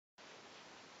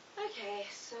Okay,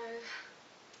 so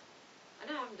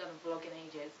I know I haven't done a vlog in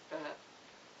ages, but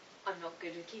I'm not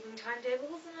good at keeping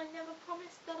timetables, and I never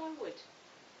promised that I would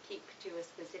keep to a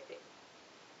specific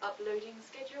uploading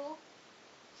schedule.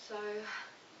 So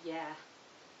yeah,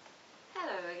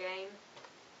 hello again,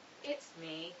 it's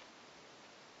me.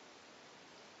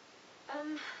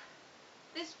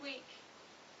 This week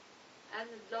and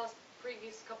the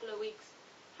previous couple of weeks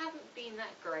haven't been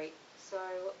that great, so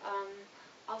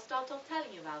I'll start off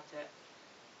telling you about it.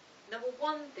 Number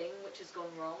one thing which has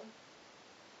gone wrong.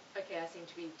 Okay, I seem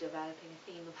to be developing a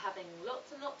theme of having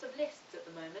lots and lots of lists at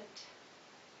the moment,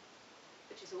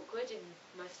 which is awkward. In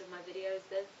most of my videos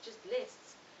there's just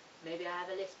lists. Maybe I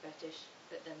have a list fetish,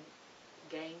 but then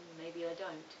again, maybe I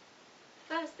don't.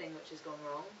 First thing which has gone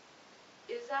wrong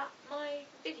is that my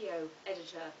video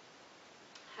editor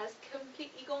has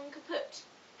completely gone kaput,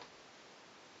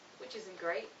 which isn't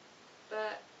great,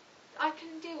 but I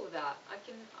can deal with that.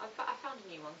 I found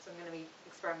a new one, so I'm going to be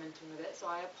experimenting with it, so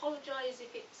I apologise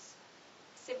if it's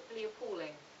simply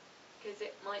appalling, because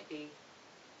it might be.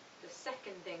 The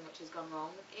second thing which has gone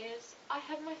wrong is I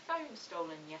had my phone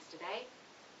stolen yesterday.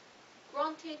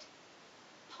 Granted,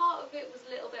 part of it was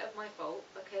a little bit of my fault,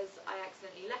 because I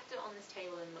accidentally left it on this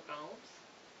table in McDonald's,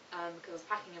 because I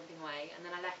was packing everything away, and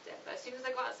then I left it. But as soon as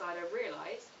I got outside, I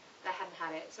realised that I hadn't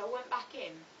had it, so I went back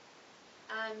in,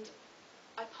 and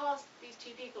I passed these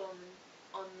two people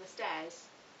on the stairs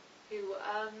who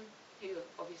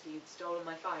obviously had stolen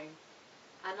my phone,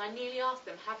 and I nearly asked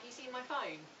them, "Have you seen my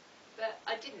phone?" But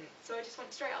I didn't, so I just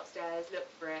went straight upstairs,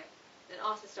 looked for it, then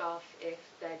asked the staff if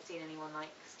they'd seen anyone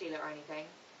like steal it or anything,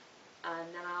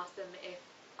 and then I asked them if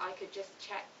I could just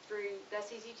check through their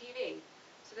CCTV.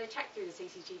 So they checked through the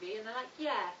CCTV and they're like,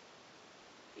 "Yeah,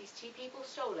 these two people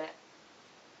stole it."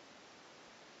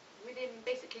 Within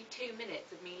basically 2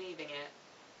 minutes of me leaving it,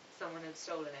 someone had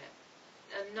stolen it.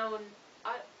 And no one,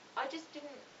 I just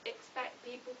didn't expect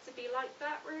people to be like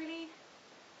that, really,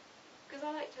 because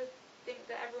I like to think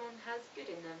that everyone has good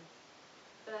in them,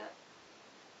 but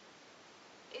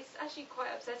it's actually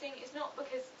quite upsetting. It's not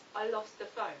because I lost the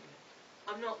phone.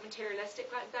 I'm not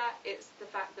materialistic like that. It's the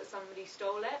fact that somebody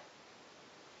stole it,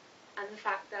 and the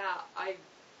fact that my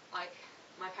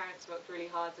parents worked really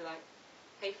hard to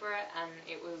pay for it, and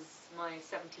it was my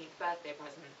 17th birthday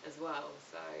present as well,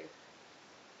 so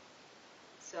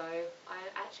I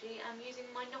actually am using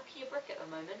my Nokia brick at the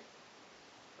moment.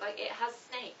 It has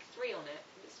Snake 3 on it.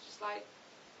 It's just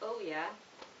oh yeah.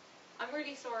 I'm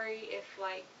really sorry if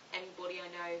anybody I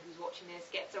know who's watching this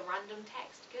gets a random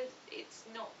text, because it's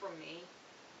not from me.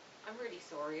 I'm really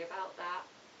sorry about that.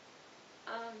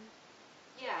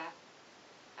 Yeah.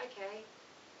 Okay.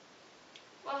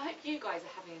 Well, I hope you guys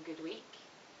are having a good week,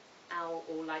 or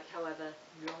however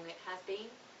long it has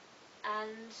been.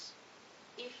 And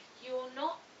if you're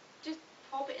not, just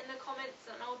pop it in the comments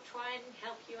and I'll try and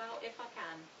help you out if I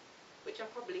can. Which I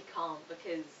probably can't,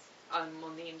 because I'm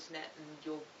on the internet and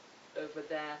you're over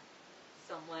there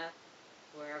somewhere,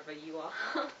 wherever you are.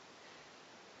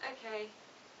 Okay.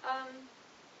 And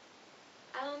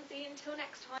until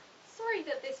next time. Sorry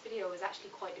that this video was actually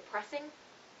quite depressing.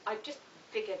 I just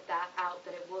figured that out,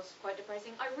 that it was quite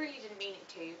depressing. I really didn't mean it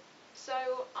to.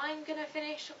 So I'm gonna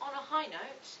finish on a high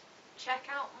note. Check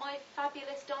out my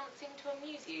fabulous dancing to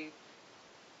amuse you.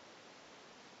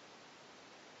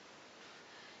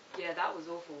 Yeah, that was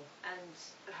awful and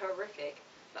horrific.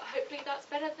 But hopefully that's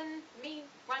better than me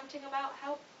ranting about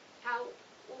how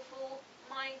awful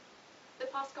the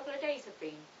past couple of days have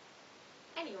been.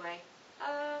 Anyway,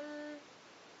 blah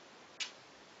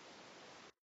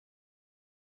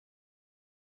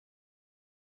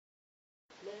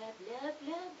blah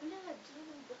blah blah, don't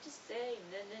know what to say,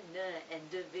 nah nah nah,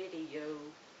 end of video.